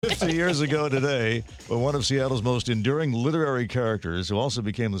50 years ago today, when one of Seattle's most enduring literary characters, who also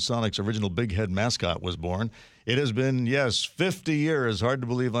became the Sonics' original big head mascot, was born. It has been, 50 years, hard to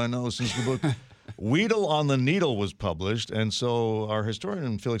believe, I know, since the book Wheedle on the Needle was published. And so our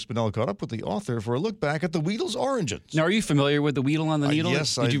historian, Feliks Banel, caught up with the author for a look back at the Wheedle's origins. Now, are you familiar with the Wheedle on the Needle?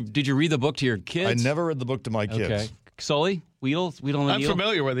 Yes. Did you read the book to your kids? I never read the book to my kids. Okay. Sully? Wheedle on the I'm Needle?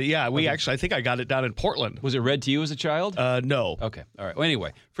 familiar with it, yeah. I think I got it down in Portland. Was it read to you as a child? No. Okay. All right. Well,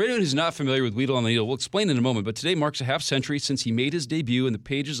 anyway, for anyone who's not familiar with Wheedle on the Needle, we'll explain in a moment, but today marks a half century since he made his debut in the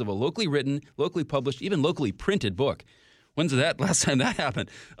pages of a locally written, locally published, even locally printed book. When's that last time that happened?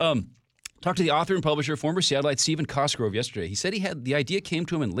 Talked to the author and publisher, former Seattleite Stephen Cosgrove, yesterday. He said the idea came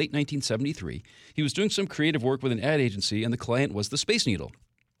to him in late 1973. He was doing some creative work with an ad agency, and the client was the Space Needle.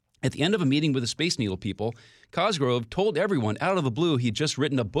 At the end of a meeting with the Space Needle people, Cosgrove told everyone out of the blue he'd just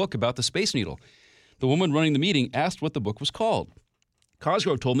written a book about the Space Needle. The woman running the meeting asked what the book was called.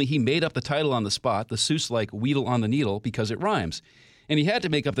 Cosgrove told me he made up the title on the spot, the Seuss-like Wheedle on the Needle, because it rhymes. And he had to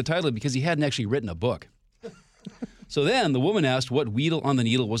make up the title because he hadn't actually written a book. So then the woman asked what Wheedle on the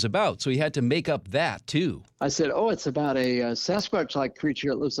Needle was about, so he had to make up that too. I said, it's about a Sasquatch-like creature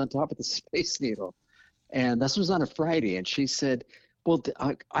that lives on top of the Space Needle. And this was on a Friday, and she said, well,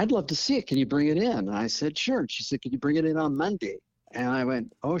 I'd love to see it. Can you bring it in? And I said, sure. She said, can you bring it in on Monday? And I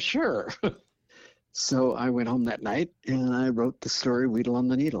went, oh, sure. So I went home that night, and I wrote the story Wheedle on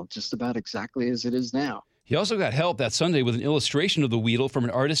the Needle, just about exactly as it is now. He also got help that Sunday with an illustration of the Wheedle from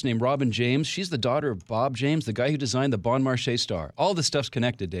an artist named Robin James. She's the daughter of Bob James, the guy who designed the Bon Marché star. All this stuff's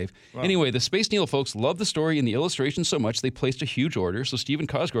connected, Dave. Wow. Anyway, the Space Needle folks loved the story and the illustration so much they placed a huge order, so Stephen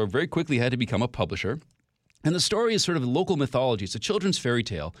Cosgrove very quickly had to become a publisher. And the story is sort of a local mythology. It's a children's fairy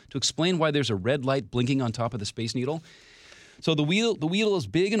tale to explain why there's a red light blinking on top of the Space Needle. So the Wheedle is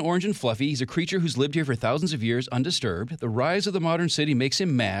big and orange and fluffy. He's a creature who's lived here for thousands of years undisturbed. The rise of the modern city makes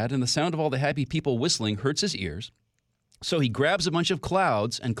him mad, and the sound of all the happy people whistling hurts his ears. So he grabs a bunch of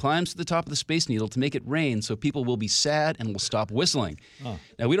clouds and climbs to the top of the Space Needle to make it rain so people will be sad and will stop whistling. Oh.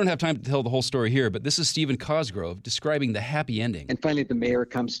 Now, we don't have time to tell the whole story here, but this is Stephen Cosgrove describing the happy ending. And finally, the mayor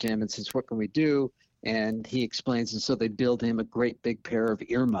comes to him and says, what can we do? And he explains, and so they build him a great big pair of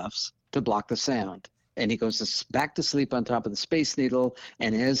earmuffs to block the sound. And he goes back to sleep on top of the Space Needle,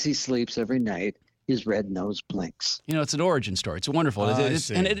 and as he sleeps every night, his red nose blinks. You know, it's an origin story. It's wonderful.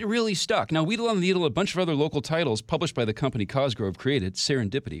 And it really stuck. Now, Wheedle on the Needle, a bunch of other local titles published by the company Cosgrove created,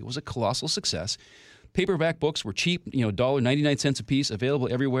 Serendipity, was a colossal success. Paperback books were cheap, $1.99 a piece, available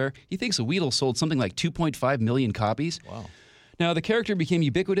everywhere. He thinks the Wheedle sold something like 2.5 million copies. Wow. Now, the character became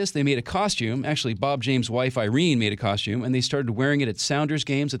ubiquitous. They made a costume. Actually, Bob James' wife, Irene, made a costume, and they started wearing it at Sounders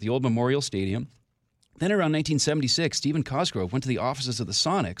games at the old Memorial Stadium. Then around 1976, Stephen Cosgrove went to the offices of the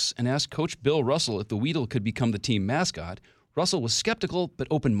Sonics and asked Coach Bill Russell if the Wheedle could become the team mascot. Russell was skeptical but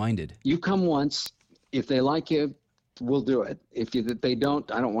open-minded. You come once. If they like you, we'll do it. If they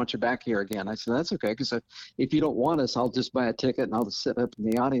don't, I don't want you back here again. I said, that's okay, because if you don't want us, I'll just buy a ticket and I'll just sit up in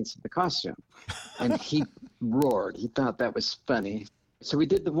the audience of the costume. And he roared. He thought that was funny. So we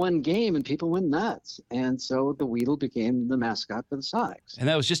did the one game, and people went nuts. And so the Wheedle became the mascot for the Sonics. And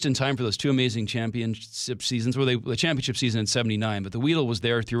that was just in time for those two amazing championship seasons, the championship season in 79. But the Wheedle was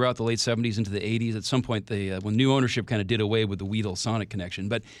there throughout the late 70s into the 80s. At some point, when new ownership kind of did away with the Wheedle-Sonic connection.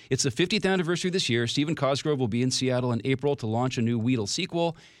 But it's the 50th anniversary this year. Stephen Cosgrove will be in Seattle in April to launch a new Wheedle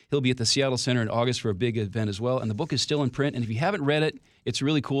sequel. He'll be at the Seattle Center in August for a big event as well. And the book is still in print. And if you haven't read it, it's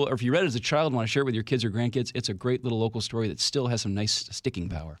really cool. Or if you read it as a child and want to share it with your kids or grandkids, it's a great little local story that still has some nice sticking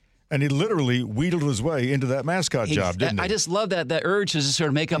power. And he literally wheedled his way into that mascot job, didn't he? I just love that urge to just sort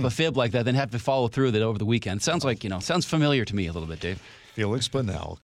of make up a fib like that, then have to follow through with it over the weekend. Sounds familiar to me a little bit, Dave. Feliks Banel.